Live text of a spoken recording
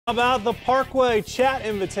How about the Parkway Chat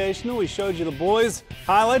Invitational? We showed you the boys'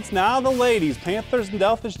 highlights. Now the ladies. Panthers and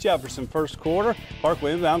Delphos Jefferson first quarter.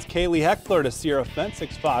 Parkway inbounds Kaylee Heckler to Sierra Fence,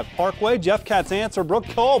 6'5". Parkway. Jeff Katz answer. Brooke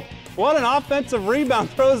Culp. What an offensive rebound.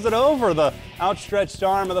 Throws it over the outstretched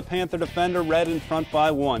arm of the Panther defender. Red in front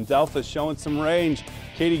by 1. Delphos showing some range.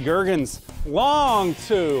 Katie Gergens. Long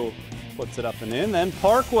 2. Puts it up and in. Then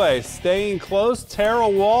Parkway staying close. Tara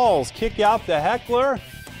Walls. Kick out to Heckler.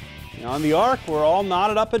 On the arc, we're all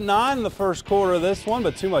knotted up at 9 in the first quarter of this one,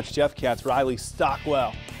 but too much Jeff Katz. Riley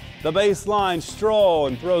Stockwell. The baseline stroll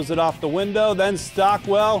and throws it off the window. Then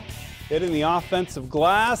Stockwell hitting the offensive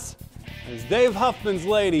glass as Dave Huffman's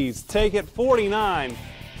ladies take it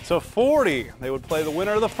 49-40. They would play the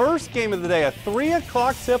winner of the first game of the day, a 3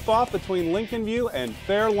 o'clock tip-off between Lincoln View and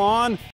Fair Lawn.